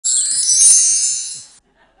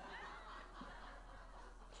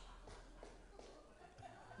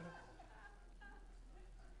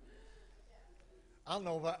I don't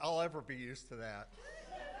know if I'll ever be used to that.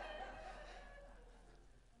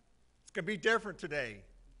 It's going to be different today.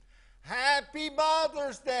 Happy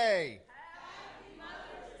Mother's Day! Happy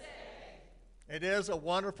Mother's Day! It is a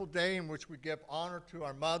wonderful day in which we give honor to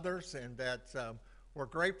our mothers, and that we're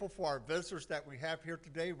grateful for our visitors that we have here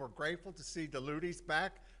today. We're grateful to see the Ludys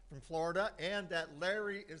back from Florida, and that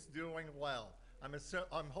Larry is doing well. I'm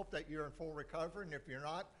hope that you're in full recovery, and if you're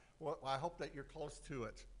not, well, I hope that you're close to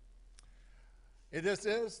it. This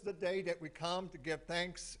is the day that we come to give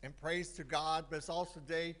thanks and praise to God, but it's also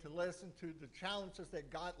the day to listen to the challenges that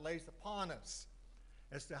God lays upon us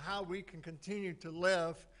as to how we can continue to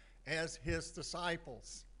live as his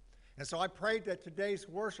disciples. And so I pray that today's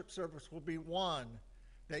worship service will be one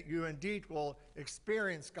that you indeed will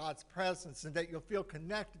experience God's presence and that you'll feel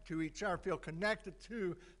connected to each other, feel connected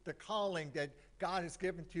to the calling that God has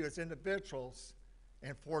given to you as individuals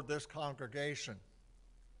and for this congregation.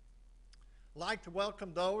 I'd like to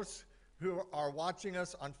welcome those who are watching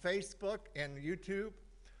us on Facebook and YouTube.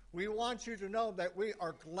 We want you to know that we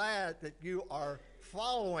are glad that you are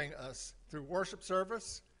following us through worship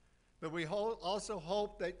service, but we also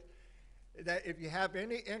hope that if you have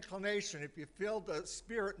any inclination, if you feel the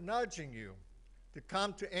Spirit nudging you to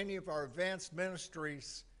come to any of our advanced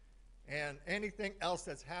ministries and anything else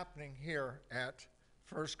that's happening here at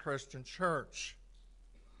First Christian Church.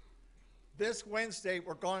 This Wednesday,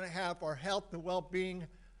 we're going to have our health and well-being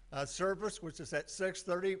service, which is at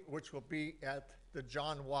 6:30, which will be at the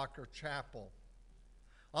John Walker Chapel.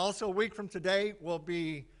 Also, a week from today will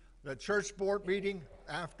be the church board meeting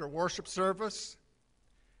after worship service.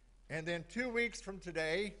 And then 2 weeks from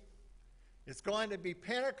today, it's going to be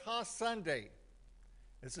Pentecost Sunday.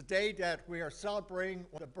 It's a day that we are celebrating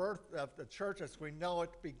the birth of the church as we know it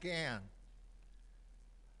began.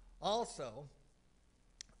 Also,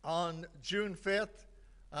 on June 5th,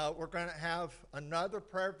 we're going to have another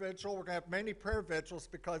prayer vigil. We're going to have many prayer vigils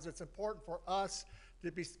because it's important for us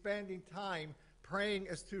to be spending time praying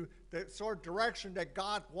as to the sort of direction that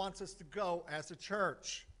God wants us to go as a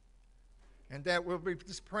church. And that we'll be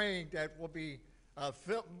just praying that we'll be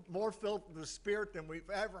more filled with the Spirit than we've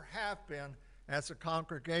ever have been as a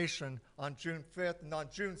congregation on June 5th. And on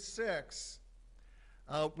June 6th,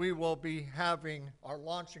 we will be having our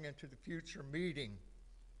Launching into the Future meeting.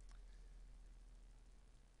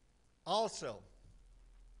 Also,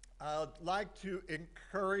 I'd like to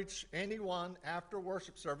encourage anyone after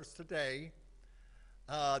worship service today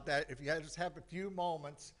that if you just have a few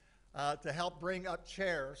moments to help bring up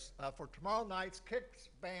chairs for tomorrow night's Kicks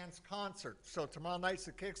Band's concert. So tomorrow night's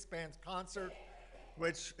the Kicks Band's concert,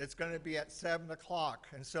 which it's going to be at 7 o'clock.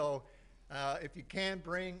 And so if you can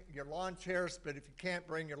bring your lawn chairs, but if you can't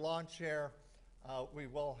bring your lawn chair, we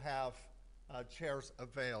will have chairs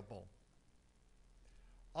available.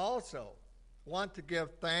 Also, want to give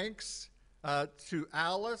thanks to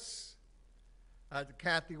Alice, to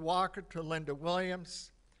Kathy Walker, to Linda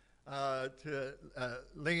Williams, to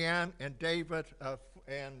Leanne and David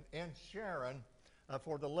and Sharon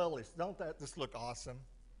for the lilies. Don't that just look awesome?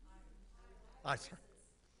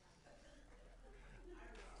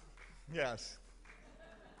 Yes.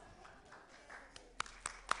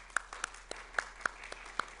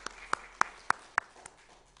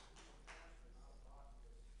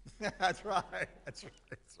 That's right. That's right.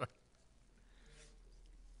 That's right.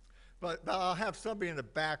 But I'll have somebody in the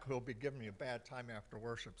back who will be giving me a bad time after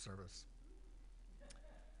worship service.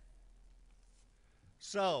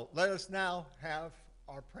 So let us now have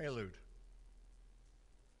our prelude.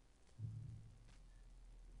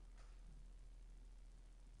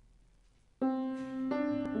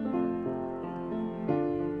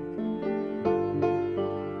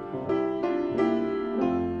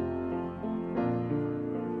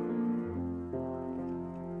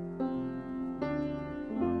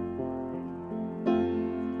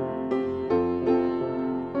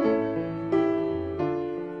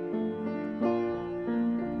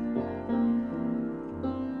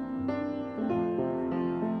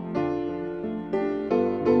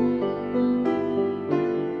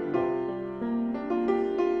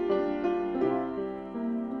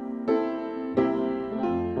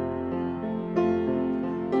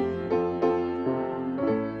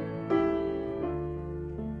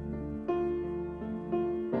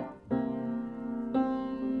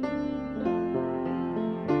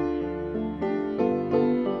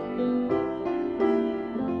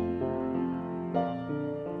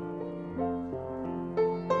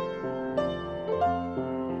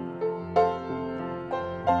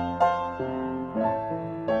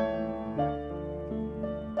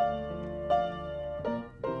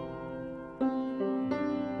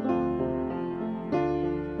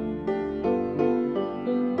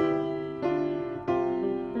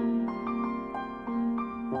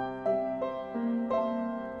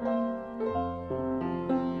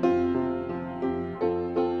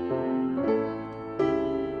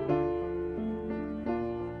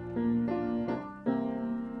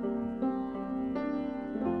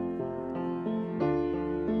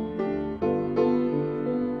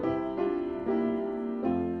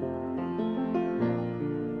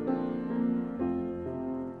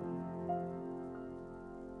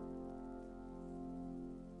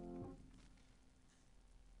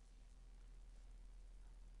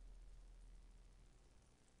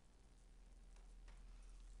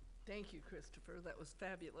 Thank you, Christopher. That was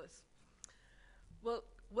fabulous. Well,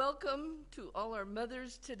 welcome to all our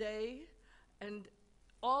mothers today and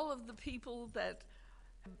all of the people that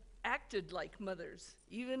acted like mothers,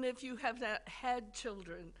 even if you have not had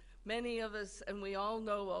children. Many of us, and we all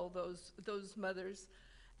know all those mothers.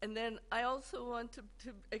 And then I also want to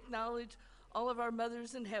acknowledge all of our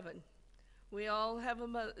mothers in heaven. We all have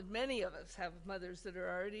many of us have mothers that are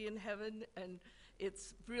already in heaven, and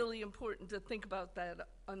it's really important to think about that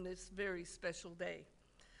on this very special day.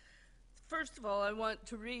 First of all, I want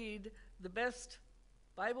to read the best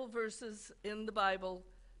Bible verses in the Bible,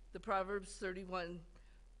 the Proverbs 31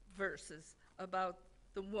 verses about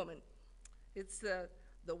the woman. It's the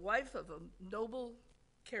wife of a noble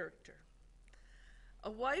character.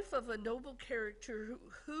 A wife of a noble character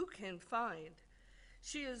who can find?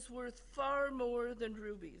 She is worth far more than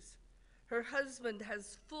rubies. Her husband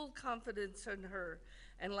has full confidence in her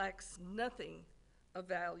and lacks nothing of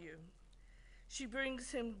value. She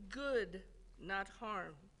brings him good, not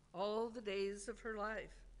harm, all the days of her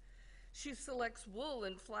life. She selects wool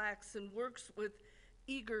and flax and works with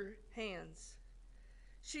eager hands.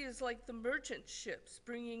 She is like the merchant ships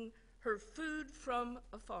bringing her food from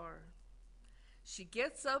afar. She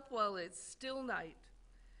gets up while it's still night.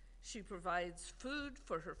 She provides food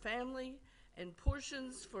for her family and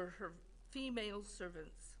portions for her female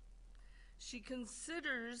servants. She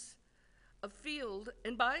considers a field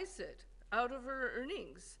and buys it out of her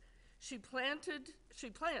earnings. She plants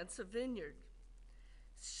a vineyard.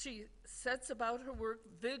 She sets about her work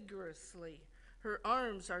vigorously. Her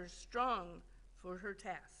arms are strong for her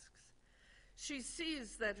tasks. She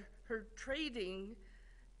sees that her trading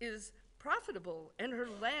is profitable and her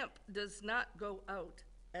lamp does not go out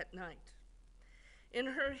at night. In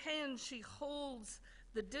her hand she holds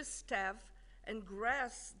the distaff and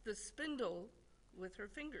grasps the spindle with her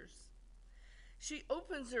fingers. She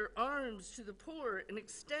opens her arms to the poor and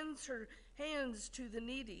extends her hands to the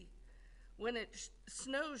needy. When it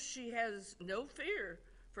snows, she has no fear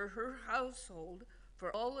for her household,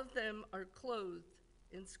 for all of them are clothed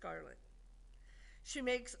in scarlet. She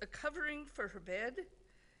makes a covering for her bed.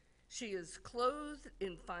 She is clothed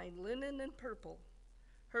in fine linen and purple.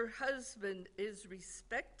 Her husband is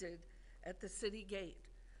respected at the city gate,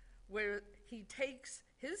 where he takes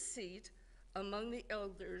his seat among the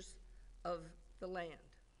elders of the land.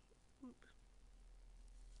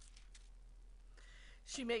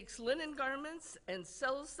 She makes linen garments and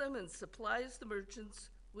sells them and supplies the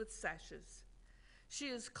merchants with sashes. She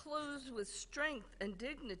is clothed with strength and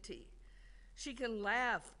dignity. She can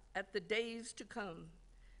laugh at the days to come.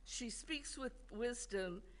 She speaks with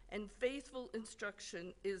wisdom, and faithful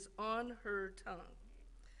instruction is on her tongue.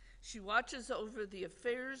 She watches over the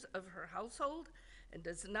affairs of her household and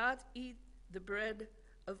does not eat the bread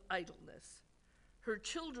of idleness. Her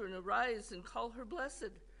children arise and call her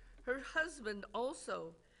blessed, her husband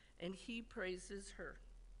also, and he praises her.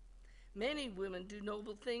 Many women do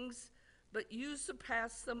noble things, but you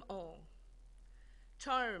surpass them all.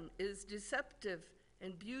 Charm is deceptive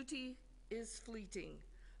and beauty is fleeting,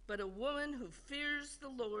 but a woman who fears the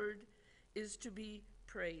Lord is to be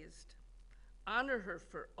praised. Honor her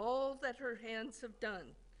for all that her hands have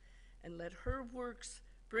done, and let her works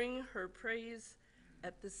bring her praise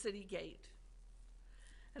at the city gate.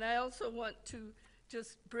 And I also want to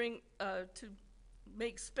just to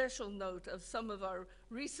make special note of some of our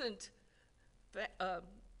recent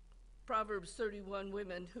Proverbs 31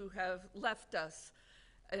 women who have left us,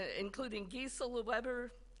 including Gisela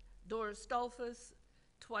Weber, Doris Dolphus,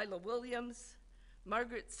 Twyla Williams,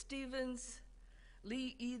 Margaret Stevens,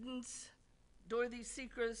 Lee Edens, Dorothy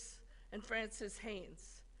Sechrist, and Frances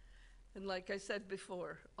Haynes. And like I said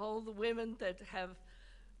before, all the women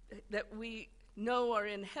that we know are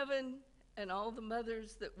in heaven, and all the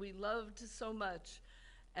mothers that we loved so much.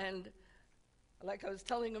 And like I was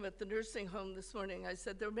telling them at the nursing home this morning, I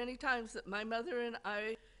said there were many times that my mother and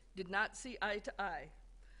I did not see eye to eye.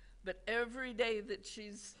 But every day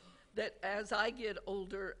that as I get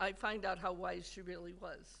older, I find out how wise she really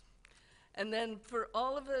was. And then for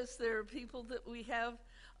all of us, there are people that we have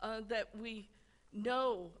that we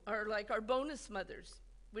know are like our bonus mothers.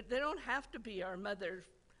 They don't have to be our mother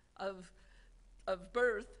of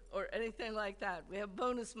birth or anything like that. We have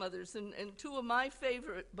bonus mothers, and two of my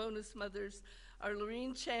favorite bonus mothers are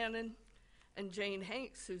Lorene Shannon and Jane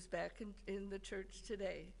Hanks, who's back in the church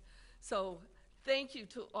today. So thank you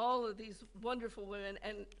to all of these wonderful women,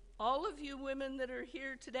 and all of you women that are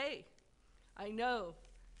here today. I know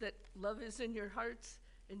that love is in your hearts,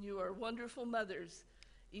 and you are wonderful mothers,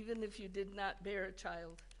 even if you did not bear a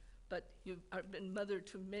child, but you've been mother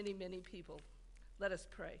to many, many people. Let us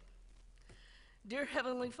pray. Dear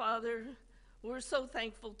Heavenly Father, we're so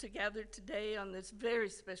thankful to gather today on this very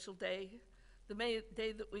special day, the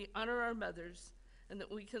day that we honor our mothers and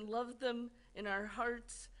that we can love them in our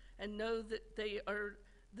hearts and know that they are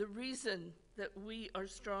the reason that we are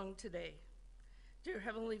strong today. Dear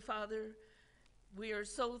Heavenly Father, we are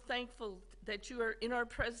so thankful that you are in our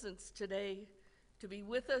presence today to be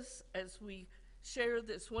with us as we share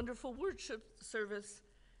this wonderful worship service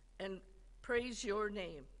and praise your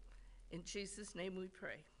name. In Jesus' name we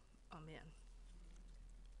pray. Amen.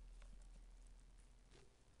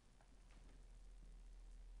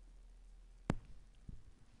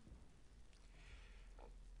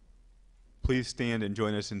 Please stand and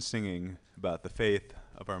join us in singing about the faith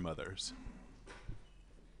of our mothers.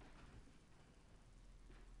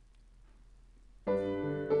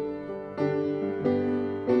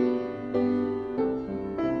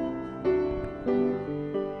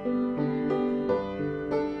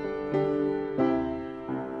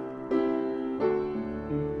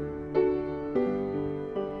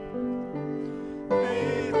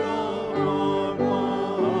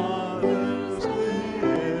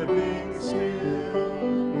 Still,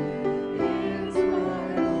 in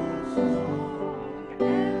spite of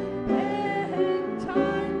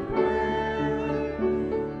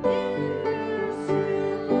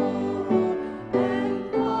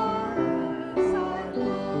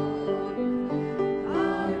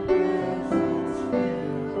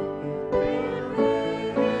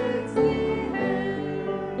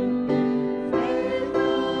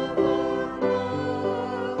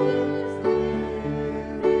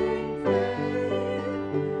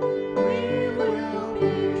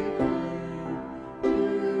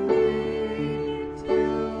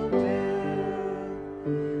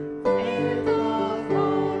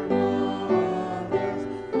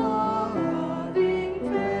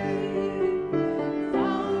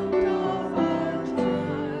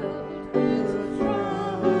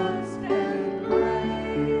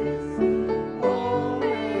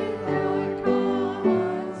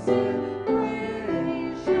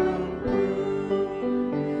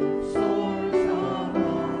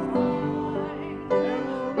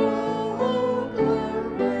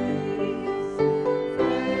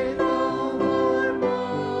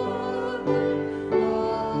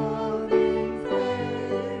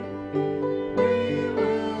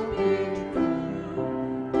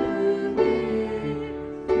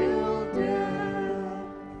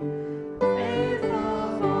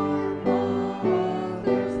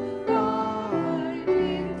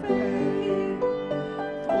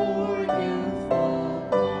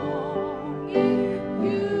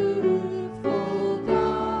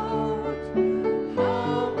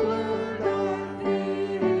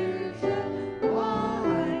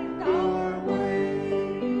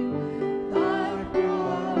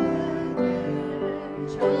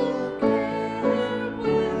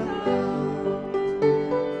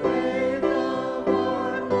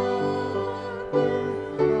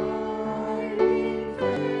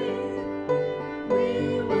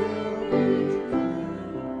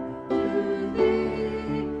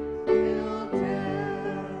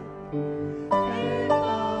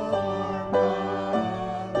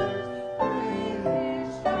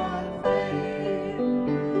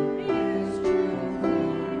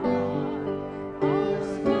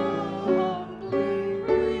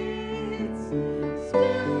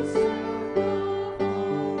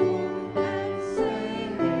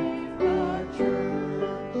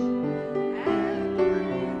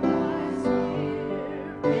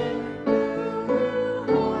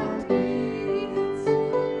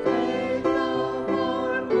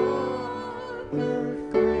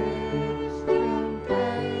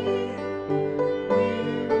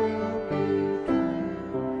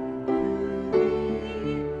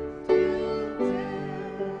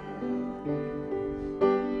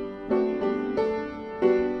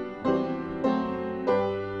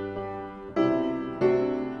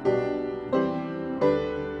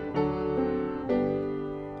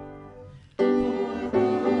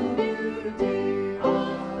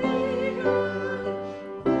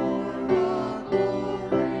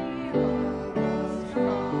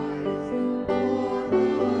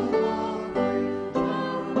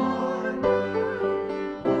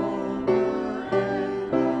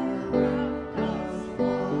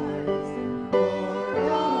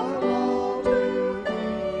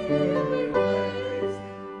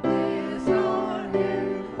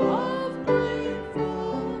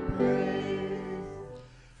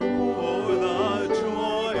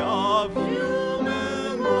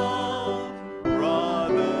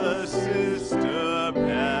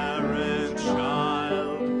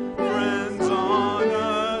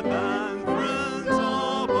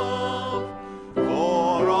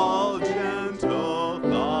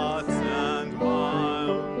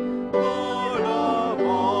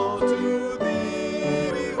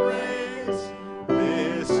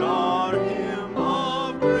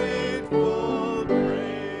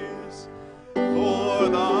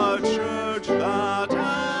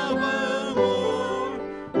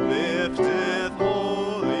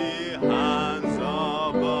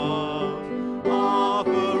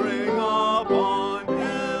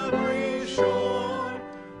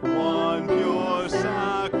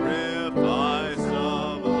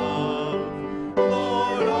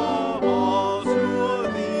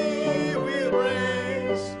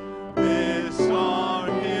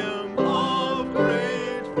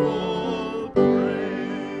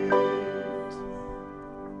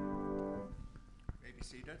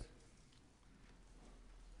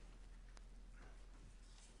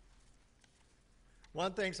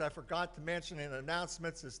one thing I forgot to mention in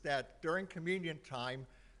announcements is that during communion time,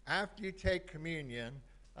 after you take communion,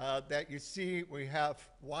 that you see we have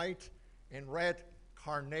white and red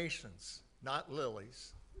carnations, not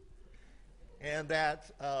lilies. And that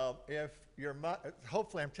if your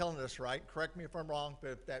hopefully I'm telling this right, correct me if I'm wrong,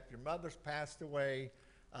 but if your mother's passed away,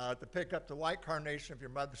 to pick up the white carnation. If your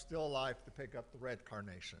mother's still alive, to pick up the red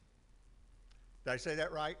carnation. Did I say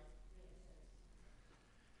that right?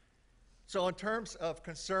 So in terms of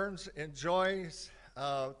concerns and joys,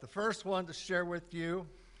 the first one to share with you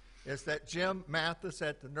is that Jim Mathis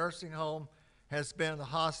at the nursing home has been in the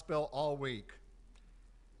hospital all week.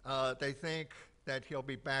 They think that he'll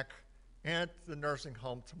be back at the nursing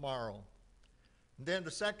home tomorrow. And then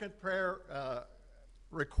the second prayer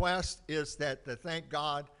request is that to thank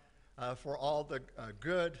God for all the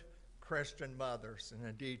good Christian mothers. And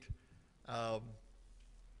indeed,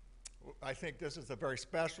 I think this is a very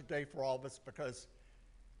special day for all of us because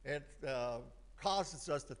it causes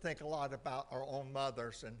us to think a lot about our own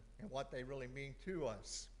mothers and what they really mean to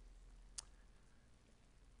us.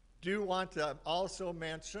 Do want to also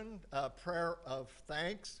mention a prayer of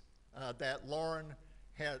thanks that Lauren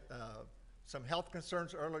had some health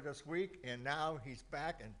concerns earlier this week, and now he's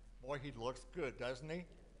back, and boy, he looks good, doesn't he?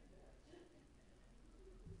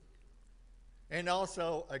 And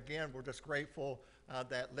also, again, we're just grateful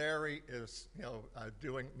that Larry is,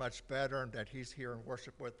 doing much better, and that he's here in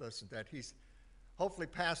worship with us, and that he's hopefully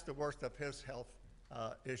past the worst of his health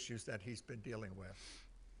issues that he's been dealing with.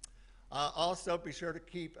 Also, be sure to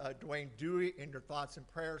keep Dwayne Dewey in your thoughts and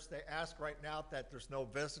prayers. They ask right now that there's no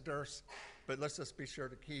visitors, but let's just be sure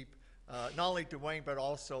to keep not only Dwayne, but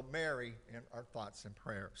also Mary in our thoughts and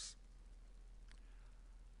prayers.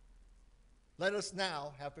 Let us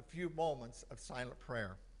now have a few moments of silent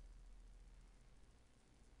prayer.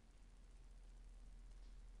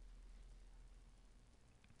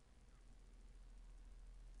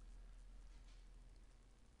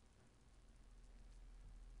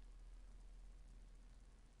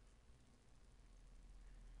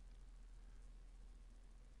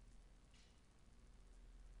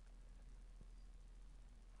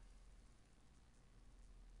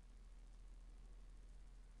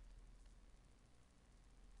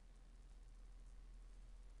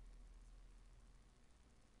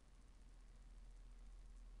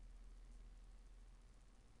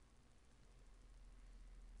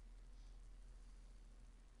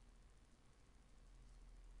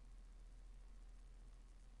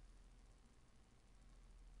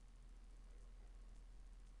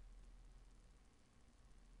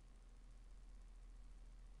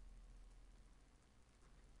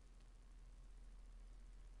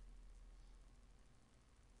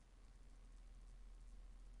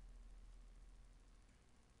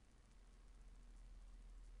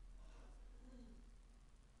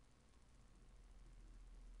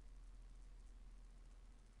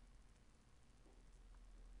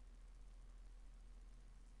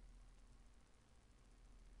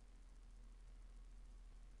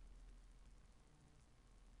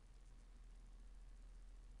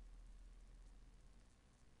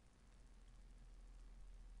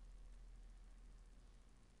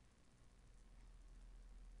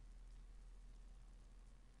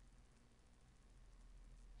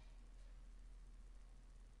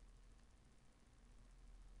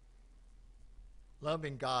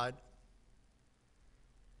 Loving God,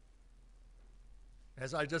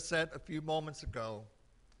 as I just said a few moments ago,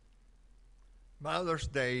 Mother's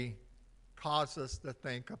Day causes us to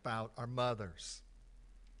think about our mothers.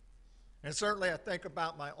 And certainly I think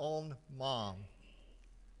about my own mom.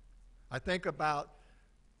 I think about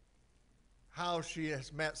how she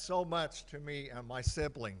has meant so much to me and my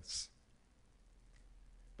siblings.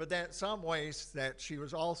 But then in some ways that she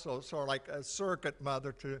was also sort of like a surrogate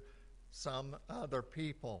mother to some other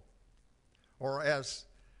people. Or as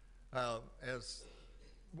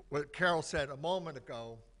what Carol said a moment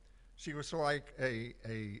ago, she was sort of like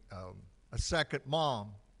a second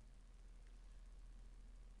mom.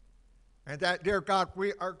 And that, dear God,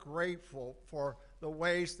 we are grateful for the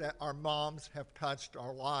ways that our moms have touched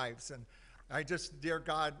our lives. And I just, dear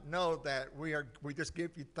God, know that we just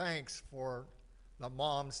give you thanks for the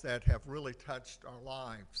moms that have really touched our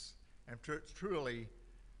lives and truly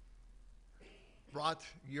brought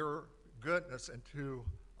your goodness into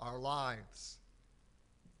our lives,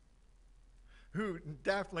 who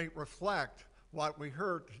definitely reflect what we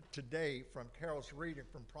heard today from Carol's reading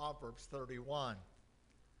from Proverbs 31.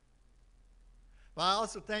 But I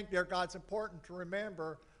also think, dear God, it's important to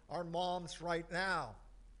remember our moms right now.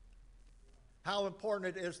 How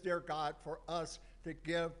important it is, dear God, for us to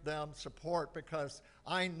give them support, because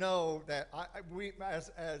I know that we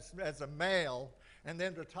as a male, and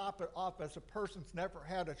then to top it off as a person who's never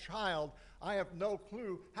had a child, I have no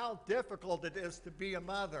clue how difficult it is to be a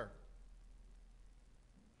mother.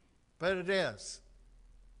 But it is.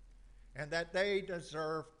 And that they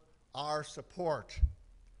deserve our support,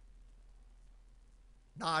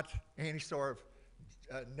 not any sort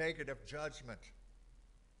of negative judgment.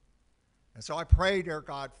 And so I pray, dear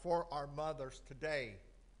God, for our mothers today,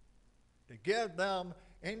 to give them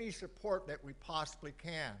any support that we possibly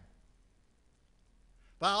can.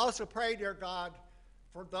 But I also pray, dear God,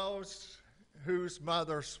 for those whose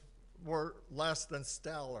mothers were less than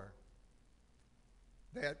stellar,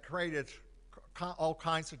 that created all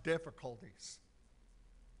kinds of difficulties.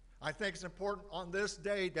 I think it's important on this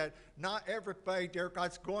day that not everybody, dear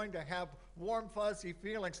God, is going to have warm, fuzzy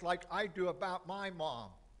feelings like I do about my mom.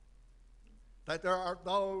 That there are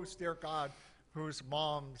those, dear God, whose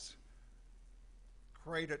moms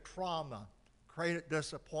created trauma, created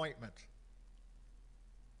disappointment.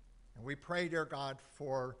 And we pray, dear God,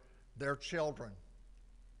 for their children,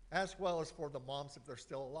 as well as for the moms if they're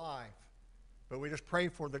still alive. But we just pray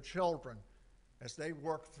for the children as they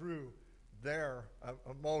work through their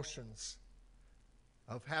emotions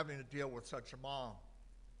of having to deal with such a mom.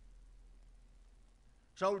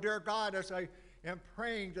 So, dear God, as I am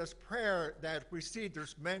praying this prayer, that we see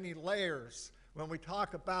there's many layers when we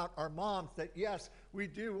talk about our moms, that yes, we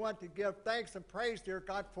do want to give thanks and praise, dear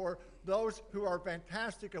God, for those who are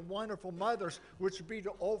fantastic and wonderful mothers, which would be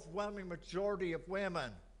the overwhelming majority of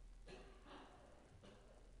women.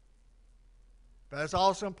 But it's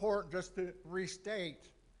also important just to restate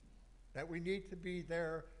that we need to be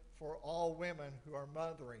there for all women who are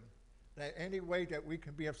mothering, that any way that we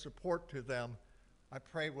can be of support to them, I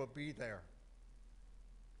pray will be there.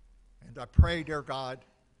 And I pray, dear God,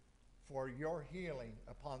 for your healing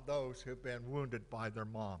upon those who have been wounded by their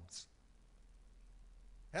moms.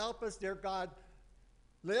 Help us, dear God,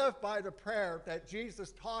 live by the prayer that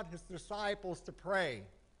Jesus taught his disciples to pray.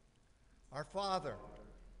 Our Father,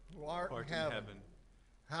 who art in heaven,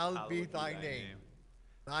 hallowed be thy name.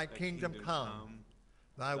 Thy kingdom come,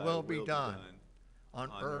 thy will be done, on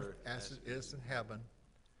earth as it is in heaven.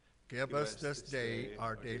 Give us this day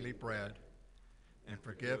our daily bread, and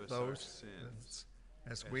forgive those sins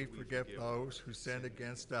as we forgive those who sin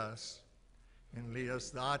against us. And lead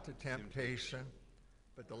us not to temptation,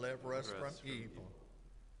 but deliver us from evil.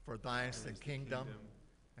 For thine is the kingdom,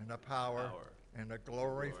 and the power, and the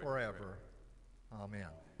glory forever. Amen.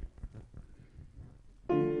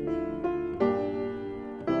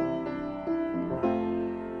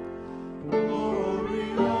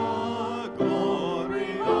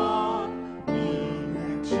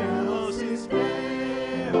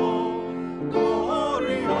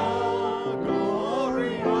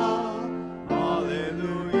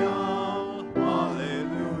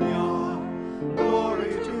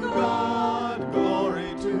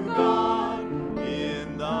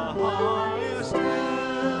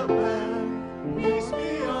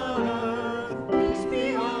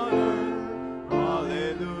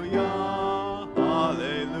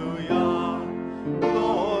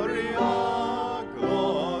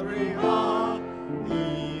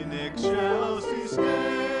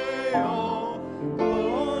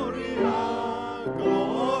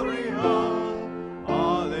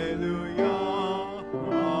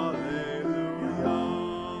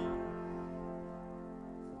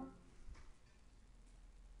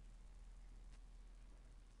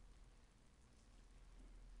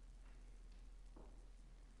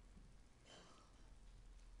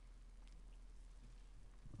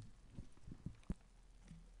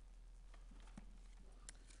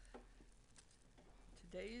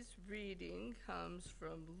 Today's reading comes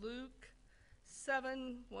from Luke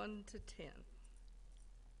 7, 1 to 10.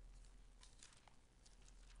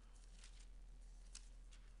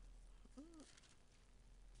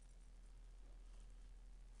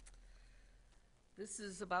 This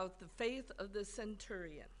is about the faith of the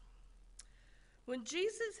centurion. When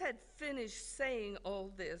Jesus had finished saying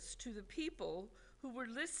all this to the people who were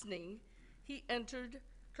listening, he entered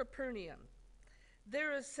Capernaum.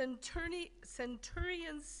 There a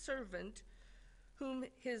centurion's servant, whom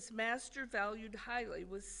his master valued highly,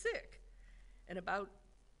 was sick and about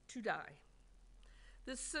to die.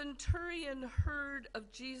 The centurion heard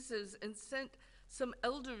of Jesus and sent some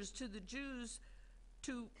elders to the Jews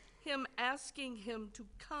to him, asking him to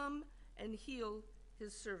come and heal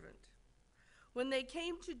his servant. When they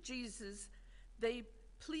came to Jesus, they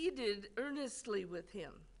pleaded earnestly with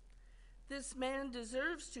him, "This man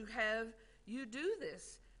deserves to have you do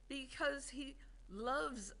this, because he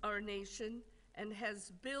loves our nation and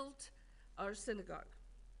has built our synagogue."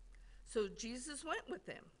 So Jesus went with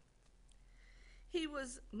them. He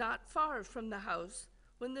was not far from the house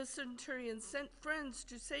when the centurion sent friends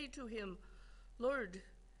to say to him, "Lord,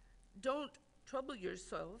 don't trouble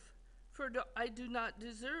yourself, for I do not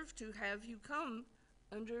deserve to have you come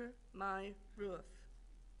under my roof.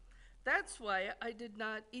 That's why I did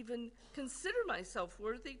not even consider myself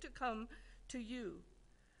worthy to come to you.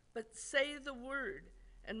 But say the word,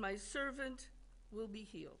 and my servant will be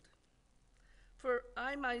healed. For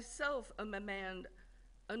I myself am a man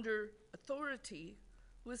under authority,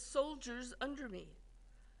 with soldiers under me.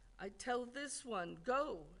 I tell this one,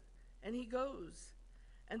 'Go,' and he goes,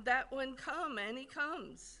 and that one, 'Come,' and he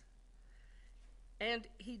comes. And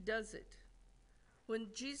he does it."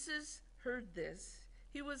 When Jesus heard this,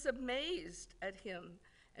 he was amazed at him,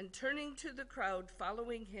 and turning to the crowd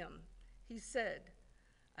following him, he said,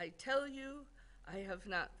 "I tell you, I have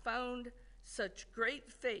not found such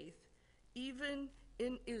great faith, even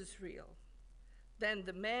in Israel." Then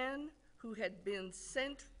the man who had been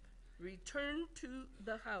sent returned to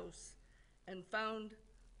the house and found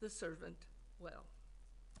the servant well.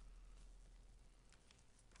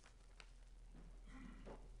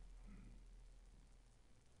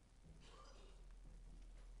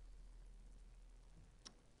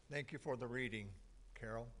 Thank you for the reading,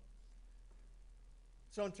 Carol.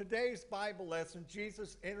 So in today's Bible lesson,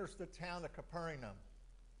 Jesus enters the town of Capernaum.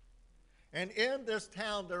 And in this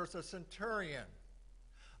town, there's a centurion,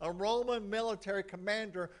 a Roman military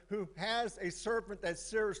commander who has a servant that's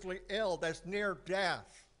seriously ill, that's near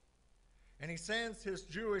death. And he sends his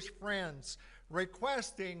Jewish friends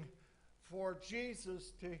requesting for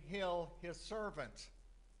Jesus to heal his servant.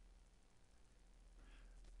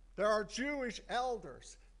 There are Jewish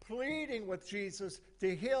elders pleading with Jesus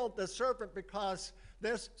to heal the servant because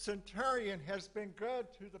this centurion has been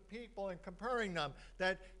good to the people in Capernaum,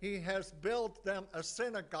 that he has built them a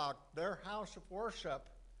synagogue, their house of worship,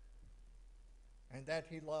 and that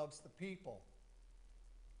he loves the people.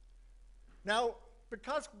 Now,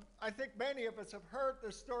 because I think many of us have heard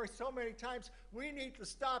this story so many times, we need to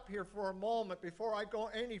stop here for a moment before I go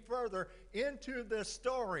any further into this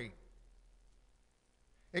story.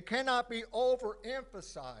 It cannot be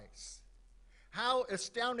overemphasized how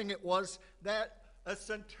astounding it was that a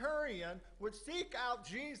centurion would seek out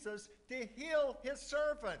Jesus to heal his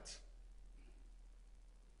servant.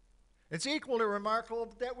 It's equally remarkable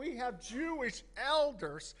that we have Jewish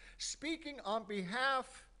elders speaking on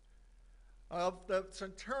behalf of the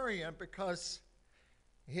centurion because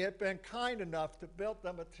he had been kind enough to build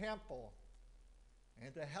them a temple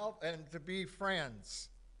and to help and to be friends.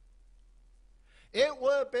 It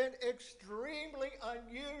would have been extremely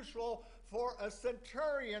unusual for a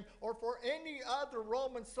centurion or for any other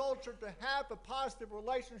Roman soldier to have a positive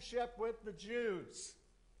relationship with the Jews.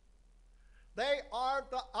 They are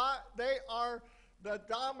the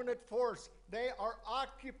dominant force. They are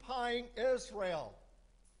occupying Israel.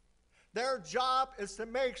 Their job is to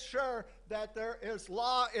make sure that there is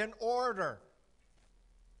law and order.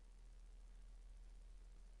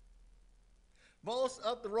 Most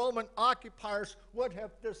of the Roman occupiers would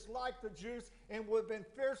have disliked the Jews and would have been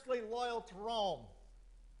fiercely loyal to Rome.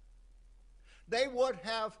 They would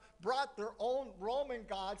have brought their own Roman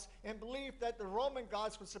gods and believed that the Roman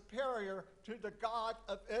gods were superior to the God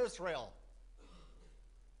of Israel.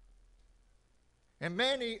 And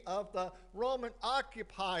many of the Roman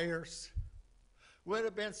occupiers would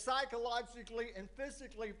have been psychologically and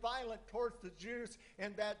physically violent towards the Jews,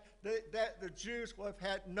 and that the Jews would have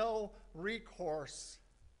had no recourse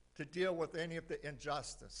to deal with any of the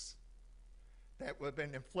injustice that would have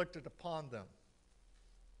been inflicted upon them.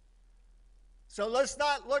 So let's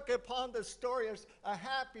not look upon this story as a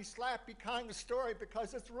happy, slappy kind of story,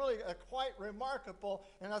 because it's really a quite remarkable,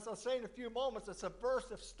 and as I'll say in a few moments, a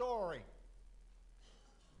subversive story.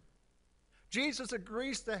 Jesus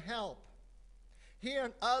agrees to help. He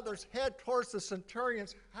and others head towards the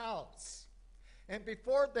centurion's house. And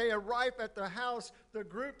before they arrive at the house, the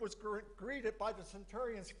group was greeted by the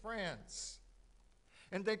centurion's friends.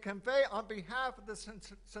 And they convey on behalf of the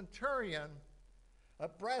centurion a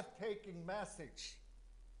breathtaking message.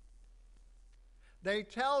 They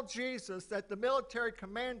tell Jesus that the military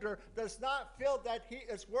commander does not feel that he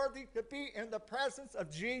is worthy to be in the presence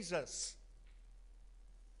of Jesus.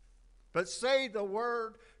 But say the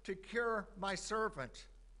word to cure my servant.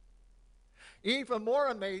 Even more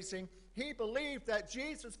amazing, he believed that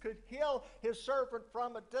Jesus could heal his servant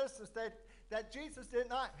from a distance, that Jesus did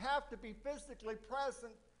not have to be physically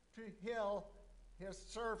present to heal his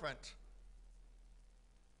servant.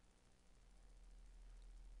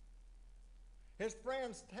 His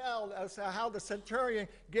friends tell us how the centurion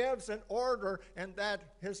gives an order and that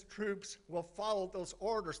his troops will follow those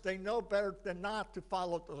orders. They know better than not to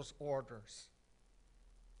follow those orders.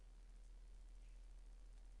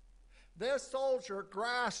 This soldier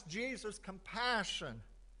grasped Jesus' compassion,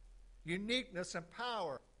 uniqueness, and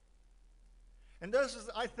power. And this is,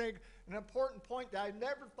 I think, an important point that I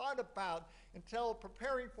never thought about until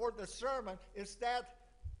preparing for the sermon, is that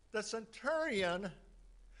the centurion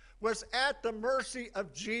was at the mercy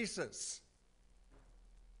of Jesus.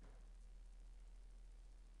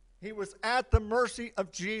 He was at the mercy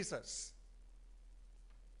of Jesus.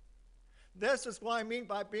 This is what I mean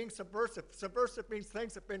by being subversive. Subversive means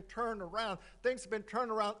things have been turned around. Things have been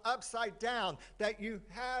turned around upside down. That you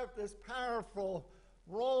have this powerful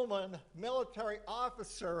Roman military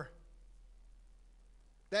officer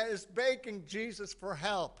that is begging Jesus for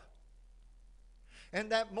help. And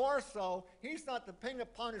that more so, he's not depending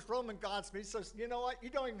upon his Roman gods, but he says, you know what, you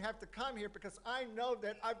don't even have to come here because I know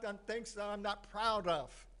that I've done things that I'm not proud of.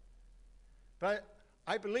 But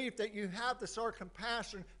I believe that you have the sort of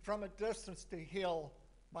compassion from a distance to heal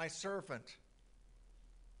my servant.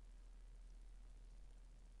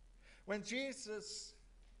 When Jesus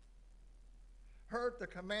heard the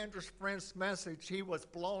commander's friend's message, he was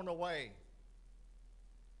blown away.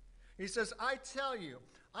 He says, I tell you,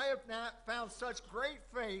 I have not found such great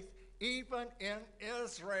faith even in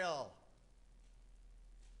Israel.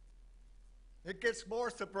 It gets more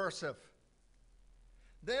subversive.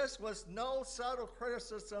 This was no subtle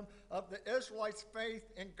criticism of the Israelites' faith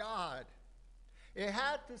in God. It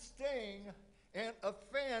had to sting and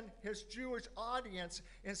offend his Jewish audience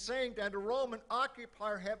in saying that a Roman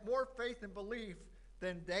occupier had more faith and belief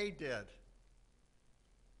than they did.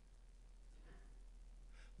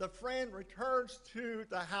 The friend returns to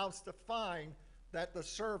the house to find that the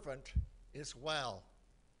servant is well.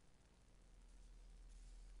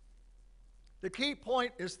 The key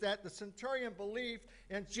point is that the centurion believed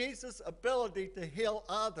in Jesus' ability to heal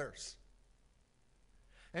others.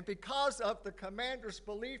 And because of the commander's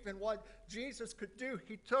belief in what Jesus could do,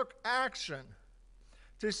 he took action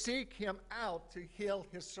to seek him out to heal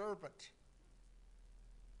his servant.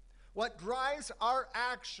 What drives our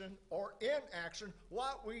action or inaction,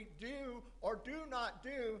 what we do or do not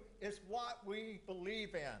do, is what we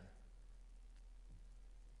believe in.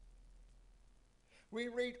 We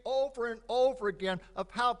read over and over again of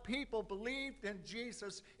how people believed in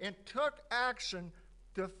Jesus and took action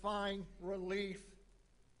to find relief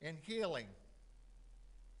and healing.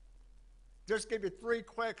 Just give you 3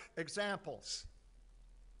 quick examples.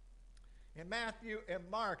 In Matthew and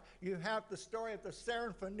Mark, you have the story of the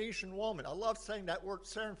Syrophoenician woman. I love saying that word,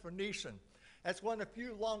 Syrophoenician. That's one of the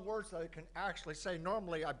few long words that I can actually say.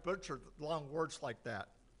 Normally, I butcher long words like that.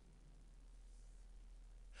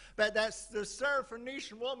 But that's the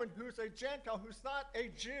Syrophoenician woman who's a Gentile, who's not a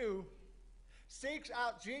Jew, seeks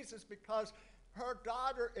out Jesus because her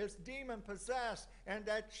daughter is demon-possessed, and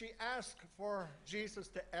that she asks for Jesus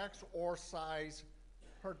to exorcise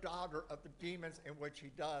her daughter of the demons, in which he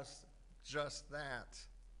does just that.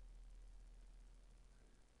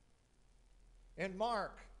 In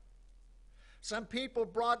Mark, some people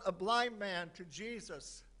brought a blind man to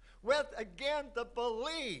Jesus with, again, the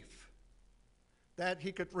belief that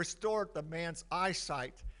he could restore the man's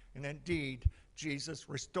eyesight. And indeed, Jesus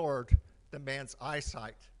restored the man's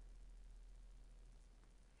eyesight.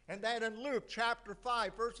 And that in Luke chapter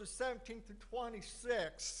 5, verses 17 to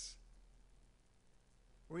 26,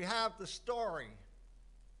 we have the story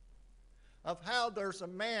of how there's a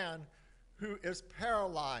man who is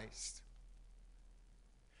paralyzed.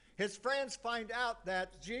 His friends find out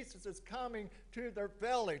that Jesus is coming to their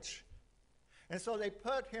village. And so they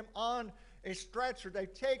put him on a stretcher. They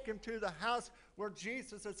take him to the house where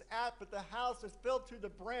Jesus is at, but the house is filled to the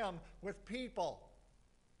brim with people.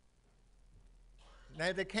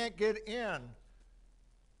 Now they can't get in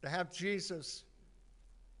to have Jesus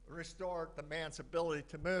restore the man's ability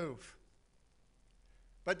to move.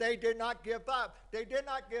 But they did not give up. They did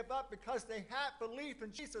not give up because they had belief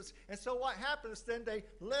in Jesus. And so what happens then, they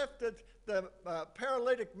lifted the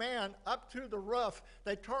paralytic man up to the roof.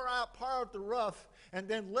 They tore out part of the roof and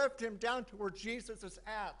then lifted him down to where Jesus is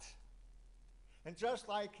at. And just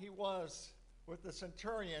like he was with the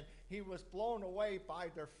centurion, he was blown away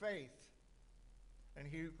by their faith. And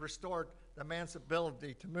he restored the man's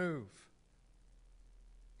ability to move.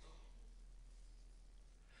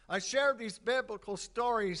 I share these biblical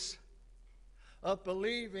stories of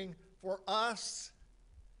believing for us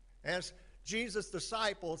as Jesus'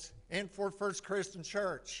 disciples and for First Christian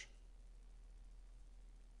Church.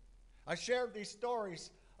 I share these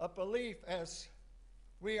stories of belief as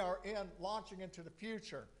we are launching into the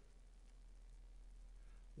future.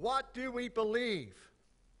 What do we believe?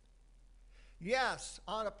 Yes,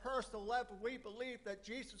 on a personal level, we believe that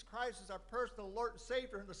Jesus Christ is our personal Lord and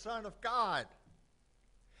Savior and the Son of God.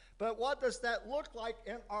 But what does that look like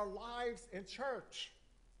in our lives in church?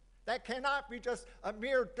 That cannot be just a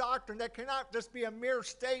mere doctrine. That cannot just be a mere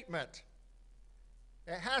statement.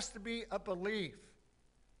 It has to be a belief.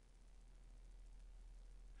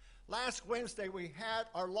 Last Wednesday, we had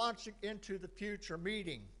our Launching into the Future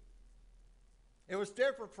meeting. It was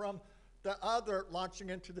different from the other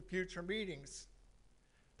Launching into the Future meetings.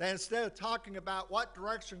 That instead of talking about what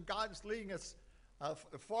direction God is leading us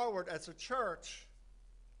forward as a church,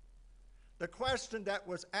 the question that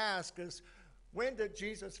was asked is, when did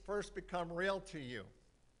Jesus first become real to you?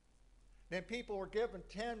 Then people were given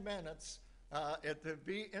 10 minutes to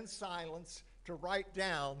be in silence to write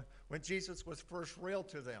down when Jesus was first real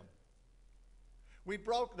to them.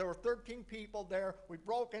 There were 13 people there. We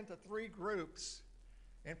broke into 3 groups.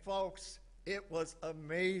 And folks, it was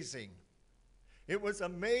amazing. It was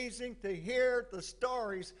amazing to hear the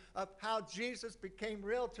stories of how Jesus became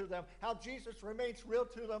real to them, how Jesus remains real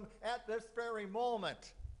to them at this very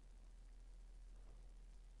moment.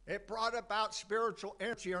 It brought about spiritual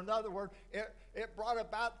energy, or in other words, it brought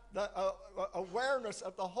about the awareness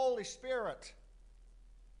of the Holy Spirit.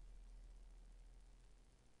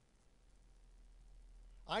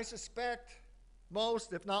 I suspect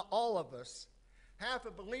most, if not all of us, have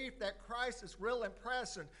a belief that Christ is real and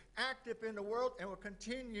present, active in the world, and will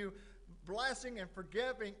continue blessing and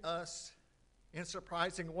forgiving us in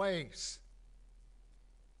surprising ways.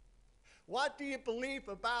 What do you believe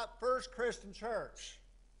about First Christian Church?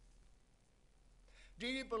 Do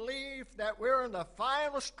you believe that we're in the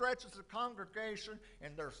final stretches of congregation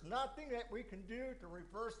and there's nothing that we can do to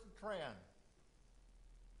reverse the trend?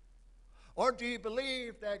 Or do you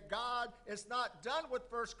believe that God is not done with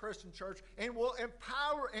First Christian Church and will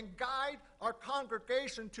empower and guide our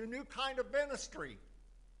congregation to a new kind of ministry?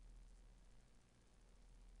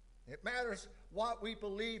 It matters what we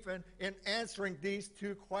believe in answering these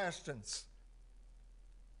 2 questions.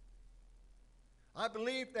 I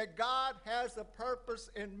believe that God has a purpose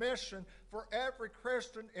and mission for every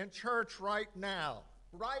Christian in church right now.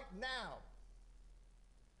 Right now.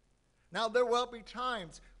 Now, there will be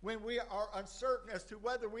times when we are uncertain as to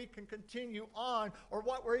whether we can continue on or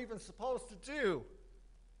what we're even supposed to do.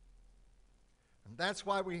 And that's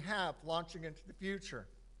why we have Launching into the Future.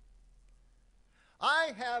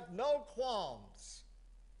 I have no qualms,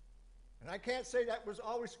 and I can't say that was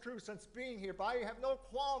always true since being here, but I have no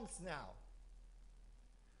qualms now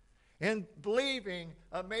in believing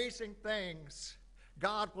amazing things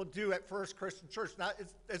God will do at First Christian Church. Now,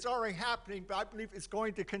 it's already happening, but I believe it's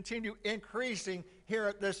going to continue increasing here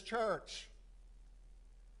at this church.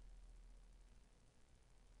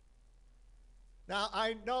 Now,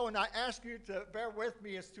 I know, and I ask you to bear with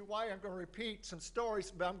me as to why I'm going to repeat some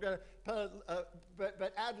stories, but I'm going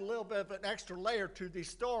to add a little bit of an extra layer to these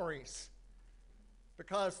stories.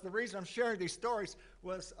 Because the reason I'm sharing these stories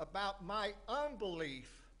was about my unbelief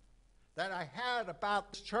that I had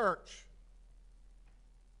about this church.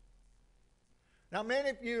 Now, many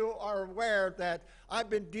of you are aware that I've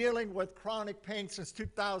been dealing with chronic pain since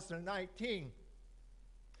 2019.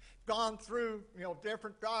 Gone through,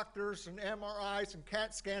 different doctors and MRIs and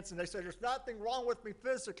CAT scans, and they said there's nothing wrong with me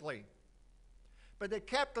physically. But they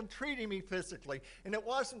kept on treating me physically. And it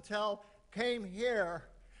wasn't until I came here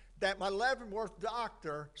that my Leavenworth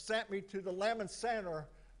doctor sent me to the Lemon Center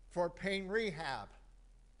for pain rehab.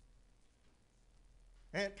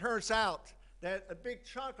 And it turns out that a big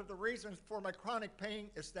chunk of the reason for my chronic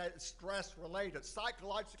pain is that it's stress-related,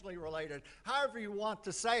 psychologically related, however you want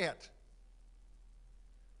to say it.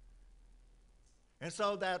 And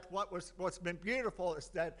so that what's been beautiful is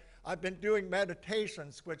that I've been doing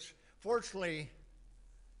meditations, which fortunately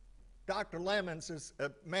Dr. Lemons is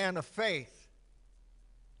a man of faith.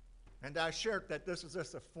 And I shared that this is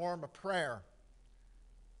just a form of prayer.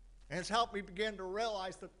 And it's helped me begin to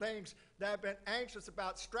realize the things that I've been anxious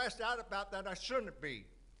about, stressed out about, that I shouldn't be.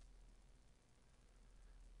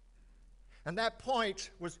 And that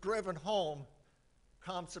point was driven home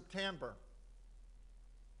come September.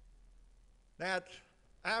 That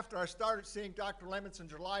after I started seeing Dr. Lemons in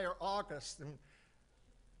July or August, and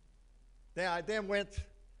then I went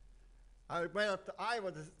up to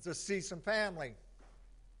Iowa to see some family.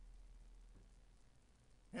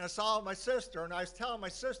 And I saw my sister, and I was telling my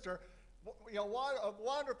sister, what a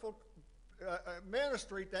wonderful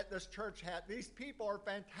ministry that this church had. These people are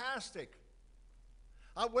fantastic.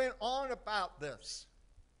 I went on about this.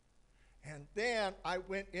 And then I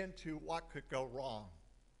went into what could go wrong.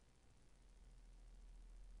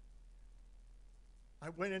 I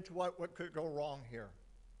went into what could go wrong here.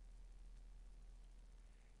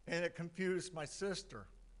 And it confused my sister.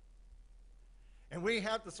 And we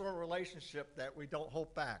have the sort of relationship that we don't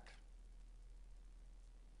hold back.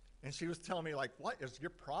 And she was telling me, like, what is your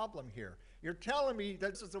problem here? You're telling me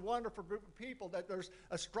that this is a wonderful group of people, that there's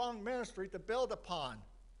a strong ministry to build upon.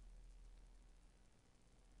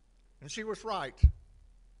 And she was right.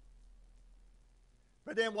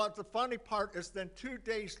 But then what the funny part is, then 2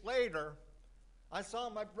 days later, I saw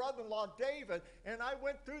my brother-in-law David, and I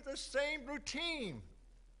went through the same routine.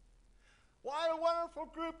 What a wonderful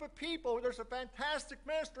group of people. There's a fantastic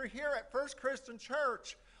ministry here at First Christian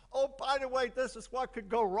Church. Oh, by the way, this is what could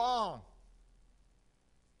go wrong.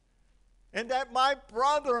 And that my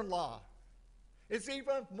brother-in-law is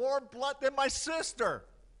even more blunt than my sister.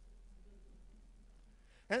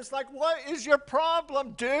 And it's like, what is your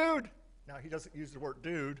problem, dude? Now, he doesn't use the word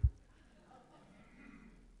dude.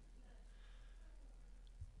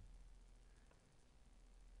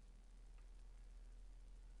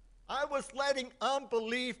 I was letting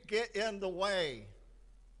unbelief get in the way.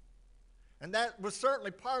 And that was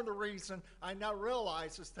certainly part of the reason I now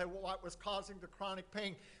realize as to what was causing the chronic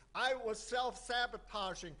pain. I was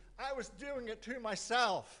self-sabotaging. I was doing it to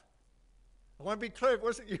myself. I want to be clear, it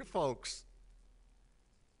wasn't you folks.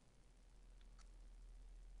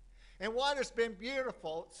 And what has been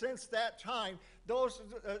beautiful since that time,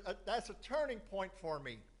 that's a turning point for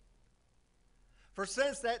me. For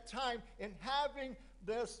since that time, in having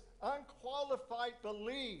this unqualified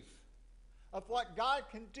belief of what God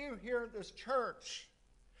can do here in this church,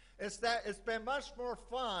 is that it's been much more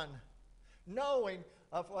fun knowing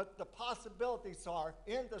of what the possibilities are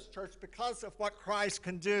in this church because of what Christ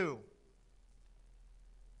can do.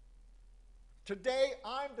 Today,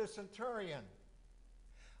 I'm the centurion.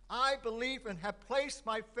 I believe and have placed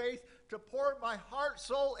my faith to pour my heart,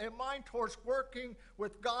 soul, and mind towards working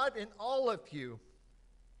with God and all of you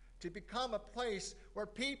to become a place where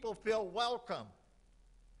people feel welcome,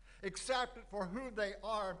 accepted for who they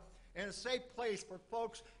are, and a safe place for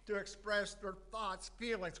folks to express their thoughts,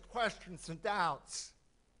 feelings, questions, and doubts.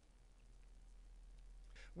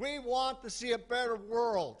 We want to see a better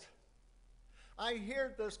world. I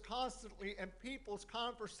hear this constantly in people's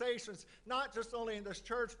conversations, not just only in this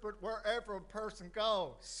church, but wherever a person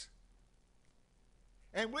goes.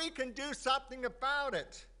 And we can do something about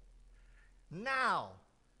it now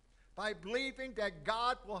by believing that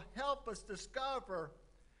God will help us discover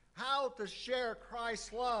how to share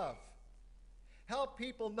Christ's love, help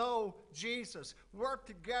people know Jesus, work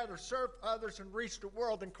together, serve others, and reach the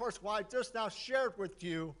world. And of course, what I just now shared with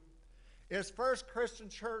you is First Christian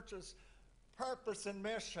Church's purpose and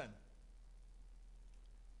mission.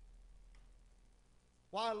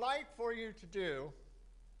 What I'd like for you to do,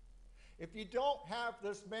 if you don't have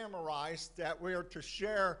this memorized, that we are to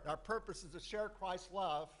share, our purpose is to share Christ's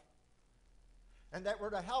love, and that we're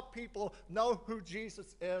to help people know who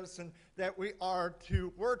Jesus is, and that we are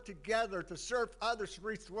to work together to serve others to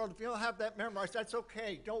reach the world. If you don't have that memorized, that's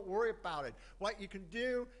okay. Don't worry about it. What you can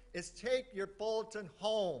do is take your bulletin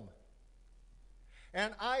home.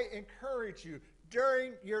 And I encourage you,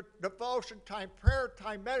 during your devotion time, prayer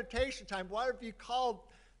time, meditation time, whatever you call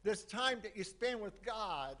this time that you spend with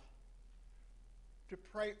God, to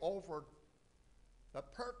pray over the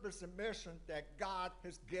purpose and mission that God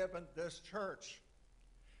has given this church.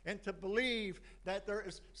 And to believe that there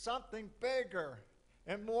is something bigger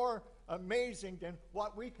and more amazing than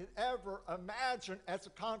what we could ever imagine as a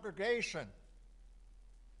congregation.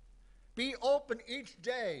 Be open each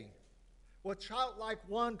day with childlike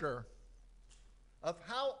wonder of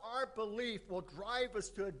how our belief will drive us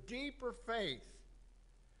to a deeper faith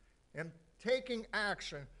in taking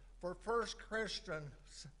action for First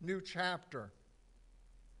Christian's new chapter,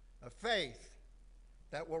 a faith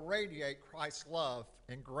that will radiate Christ's love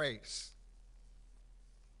and grace.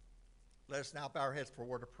 Let us now bow our heads for a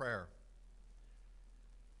word of prayer.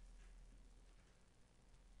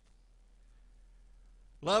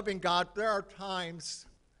 Loving God, there are times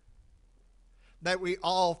that we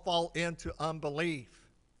all fall into unbelief.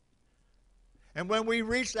 And when we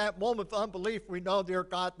reach that moment of unbelief, we know, dear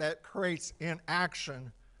God, that creates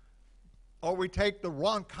inaction, or we take the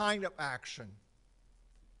wrong kind of action.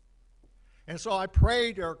 And so I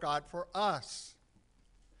pray, dear God, for us,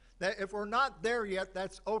 that if we're not there yet,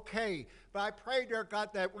 that's okay. But I pray, dear God,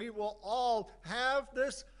 that we will all have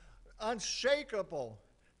this unshakable,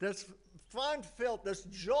 this fun-filled, this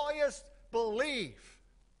joyous belief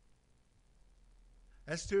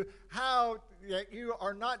as to how that you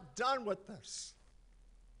are not done with us,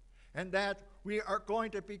 and that we are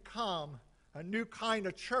going to become a new kind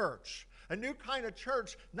of church, a new kind of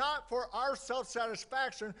church, not for our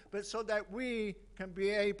self-satisfaction, but so that we can be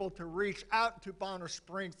able to reach out to Bonner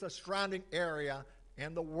Springs, the surrounding area,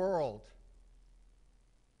 and the world,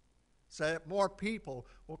 so that more people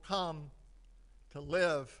will come to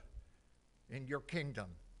live in your kingdom.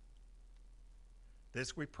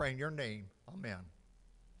 This we pray in your name. Amen.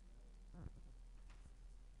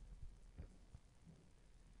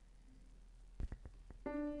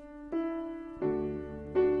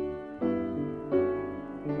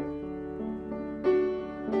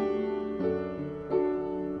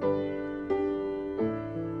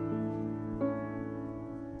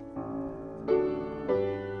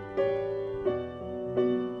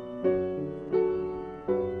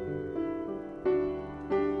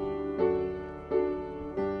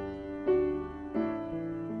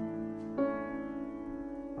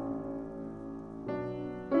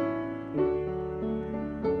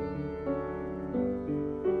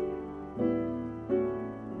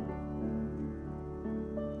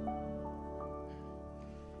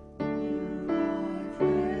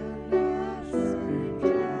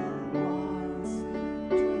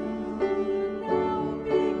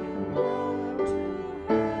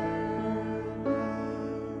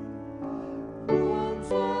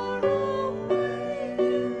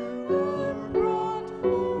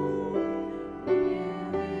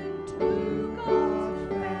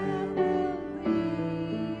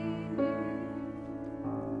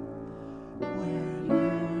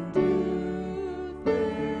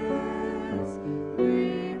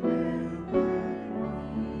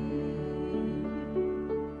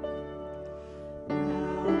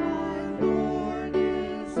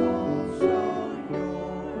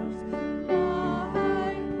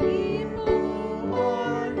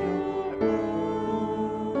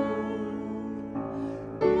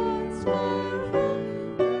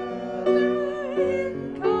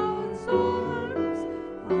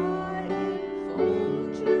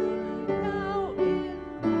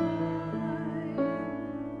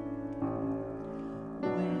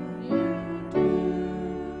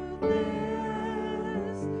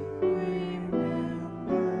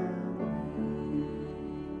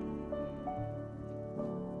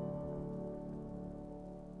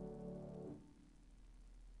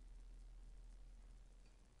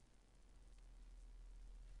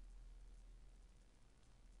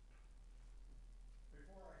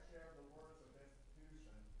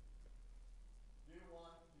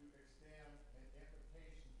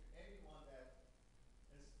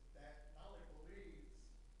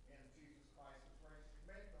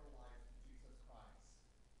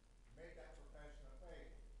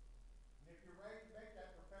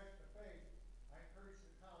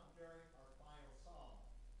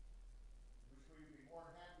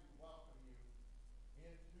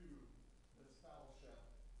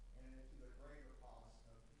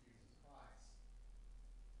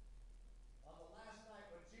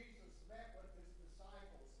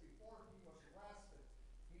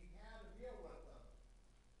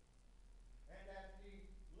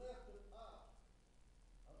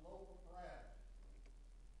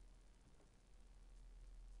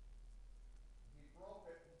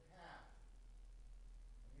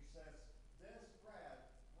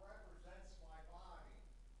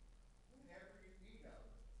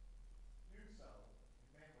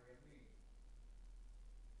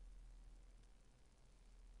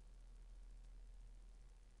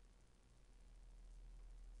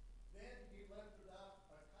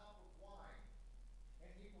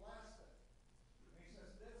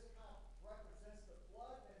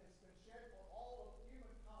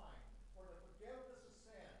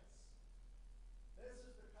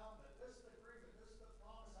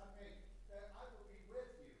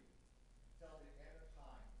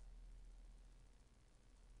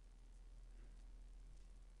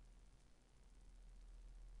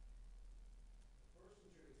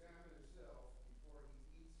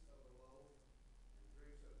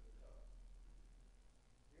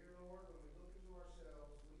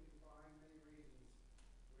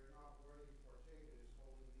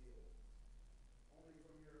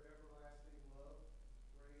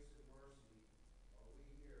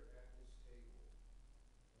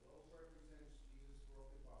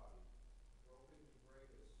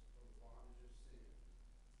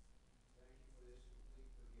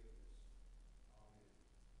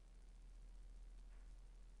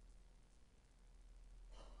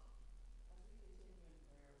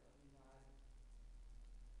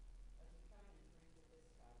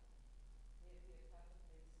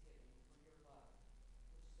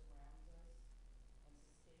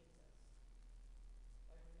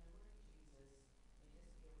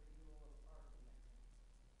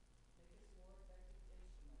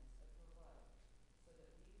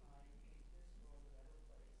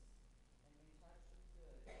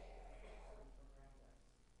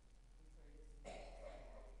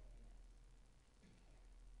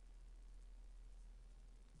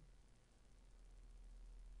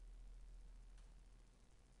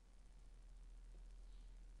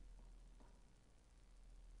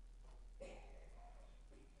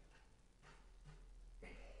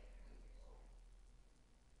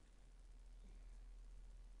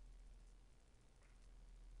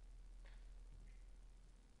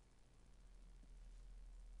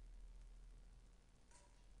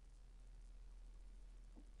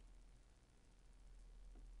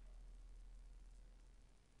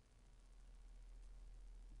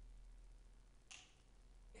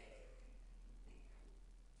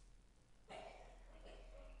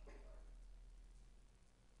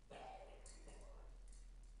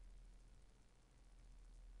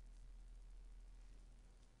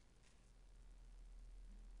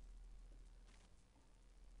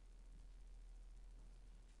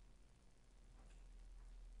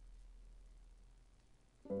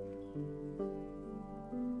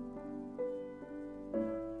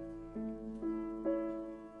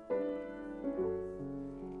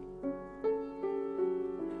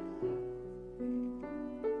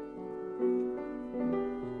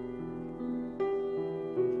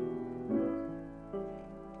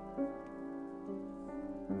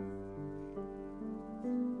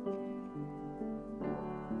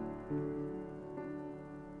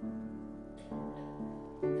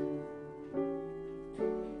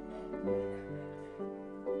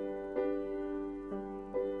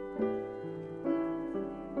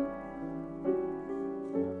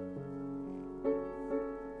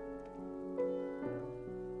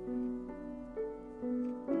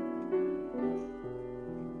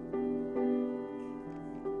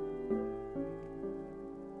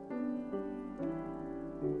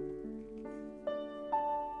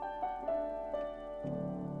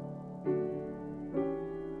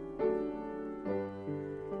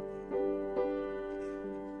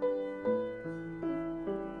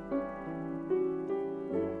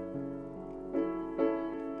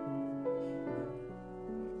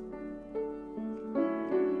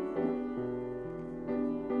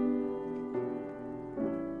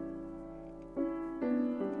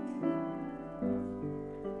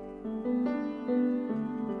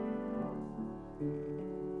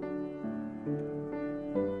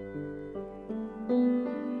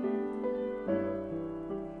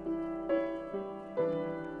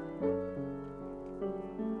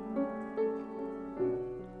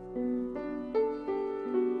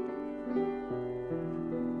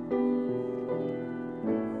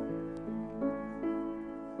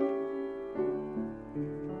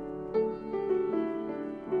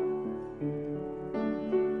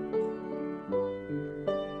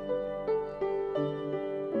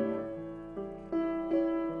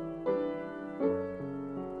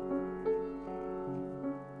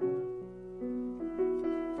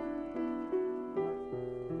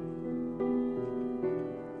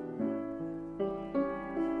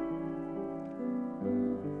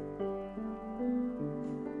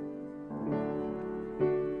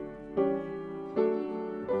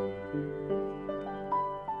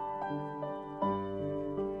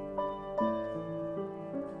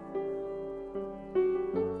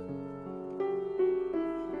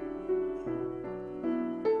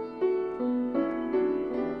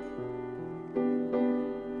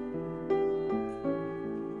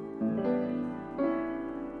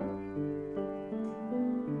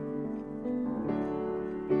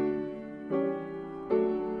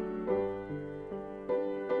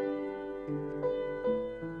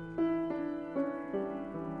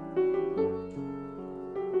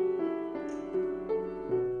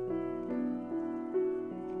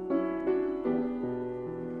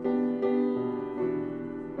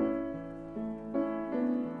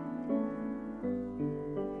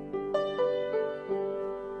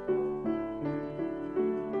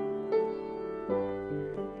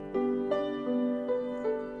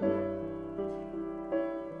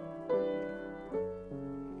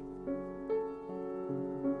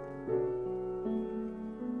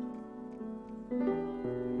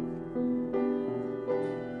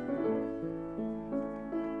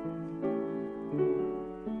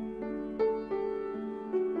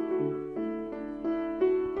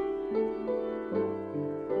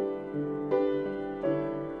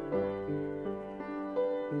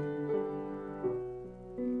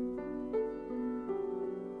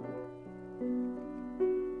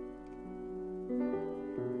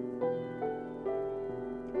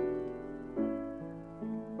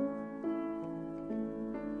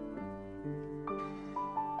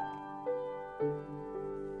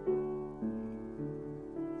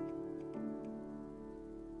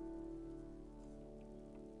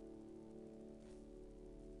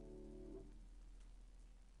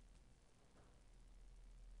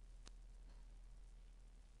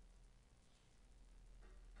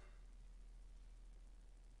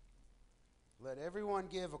 Let everyone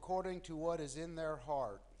give according to what is in their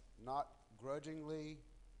heart, not grudgingly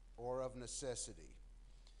or of necessity.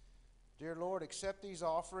 Dear Lord, accept these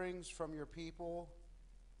offerings from your people,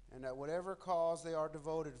 and that whatever cause they are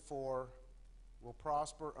devoted for will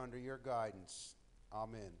prosper under your guidance.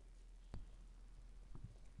 Amen.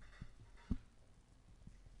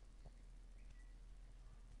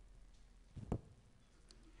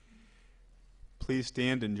 Please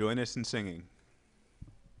stand and join us in singing.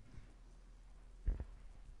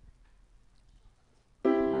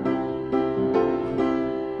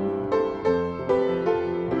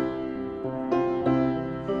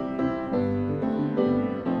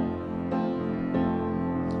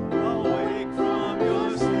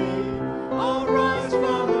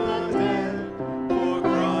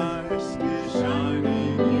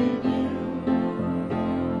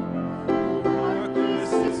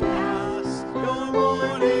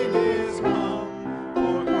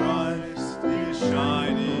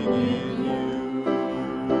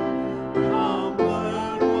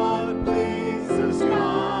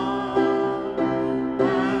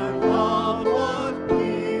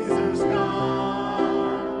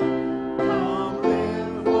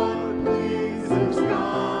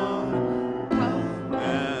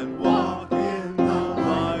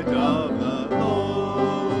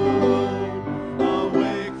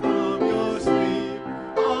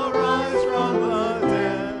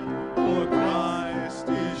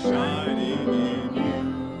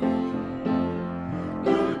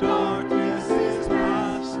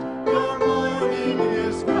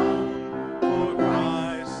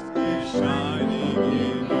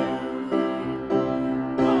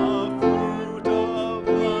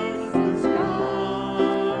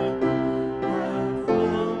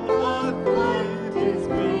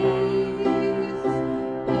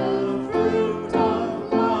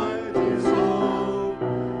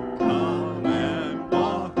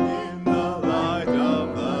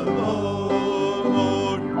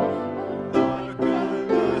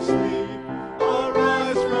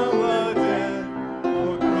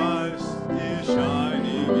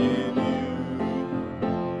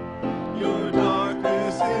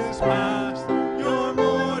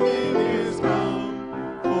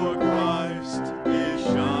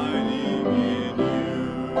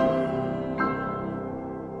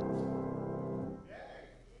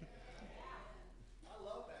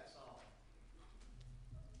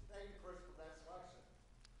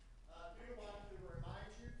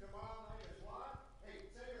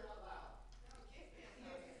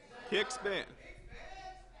 Kicks band.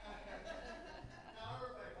 Now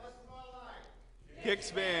everybody, what's tomorrow night?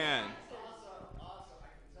 Kicks band. Awesome. I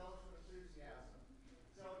can tell it's from enthusiasm.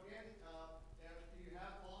 So again, if you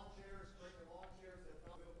have lawn chairs, bring your lawn chairs. If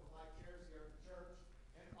not, we'll provide chairs here at the church.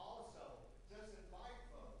 And also, just invite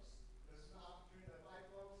folks. This is an opportunity to invite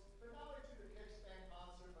folks, but not only to the Kicks band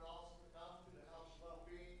concert, but also to come to the Health and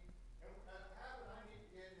Wellbeing. And Pat and I need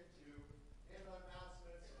to get into in the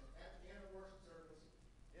announcements and at the end of worship service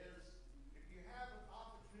is if you have an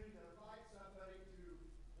opportunity to invite somebody to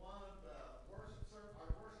one of the our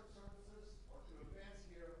worship services or to events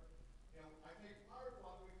here, I think part of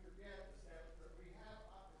what we forget is that we have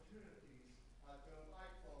opportunities to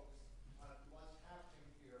invite folks to what's happening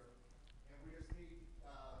here, and we just need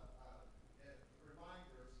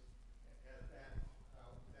reminders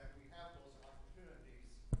that we have those opportunities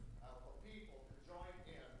for people to join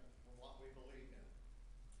in what we believe in.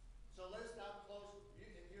 So let's now close in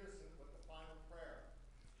unison with the final prayer.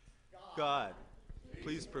 God,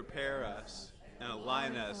 please prepare us and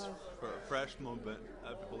align us for a fresh movement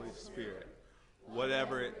of the Holy Spirit,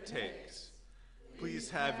 whatever it takes. Please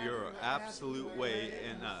have your absolute way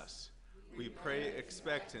in us. We pray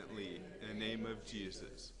expectantly in the name of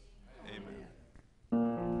Jesus.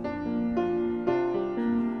 Amen.